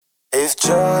If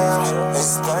Jah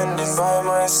is standing by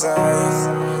my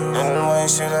side, then why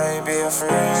should I be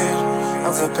afraid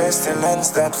of the pestilence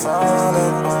that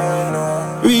followed my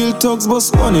night? Real thugs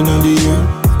bust one in the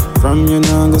year. From you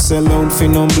now go sell out for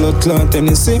no blood clot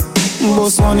Tennessee.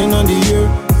 Bust one in the year.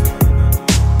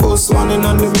 Bust one in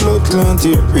the blood clot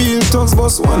here. Real thugs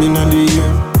bust one in the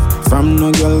year. From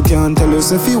no girl can't tell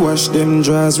us if you wash them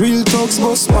drawers. Real thugs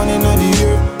bust one in the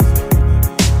year.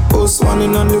 Bust one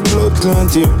in the blood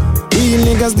clot here. Real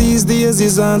niggas these days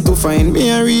is hard to find. Me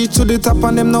a reach to the top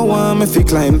and them no want me fi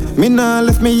climb. Me nah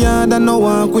left me yard and no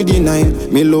walk with the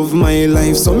nine. Me love my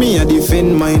life so me a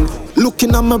defend mine.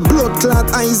 Looking at my blood clot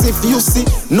eyes if you see.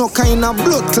 No kind of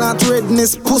blood clot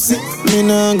redness pussy. Me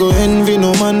nah go envy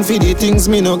no man fi the things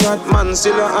me no got. Man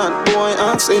still a hot boy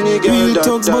ask any girl. Real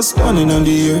thugs bust one in the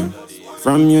year.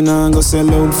 From you nah go sell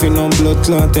out fi no blood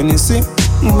clot Tennessee.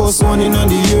 Bust one in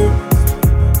the year.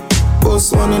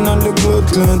 Bust one in the blood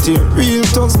clot here. Real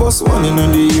thugs bust one in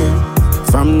the year.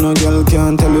 From no girl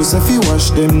can't tell us if you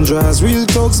wash them drawers. Real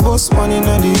thugs bust one in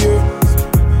the year.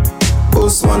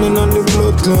 Bust one in the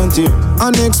blood clot here.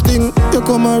 And next thing, you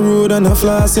come a road and a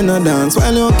floss in a dance.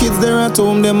 While your kids there at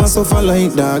home, them a suffer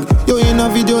like dog. You in a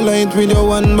video light with your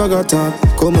one bag of talk.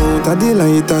 Come out of the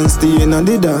light and stay in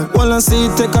the dark. While I see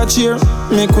take a chair,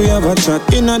 make we have a chat.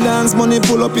 In a dance, money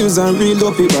pull up hills and real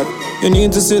dopey back. You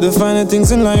need to see the finer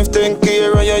things in life. Take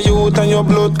care of your youth and your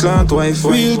blood clot wife.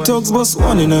 Real thugs bust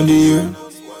one in the year.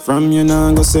 From you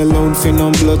now go sell out for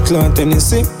no blood clot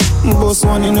Tennessee. Bust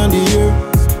one in the year.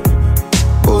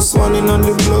 Bust one in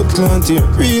the blood clot here.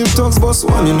 Real thugs bust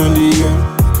one in the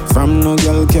year. From no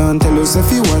girl can't tell us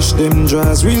if you wash them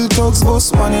drawers. Real thugs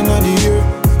bust one in the year.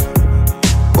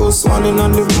 Bust one in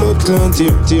the blood clot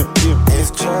here.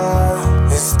 If Jah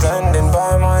is standing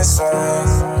by my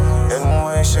side, then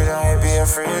why should I be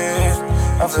afraid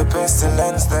of the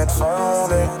pestilence that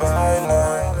followed by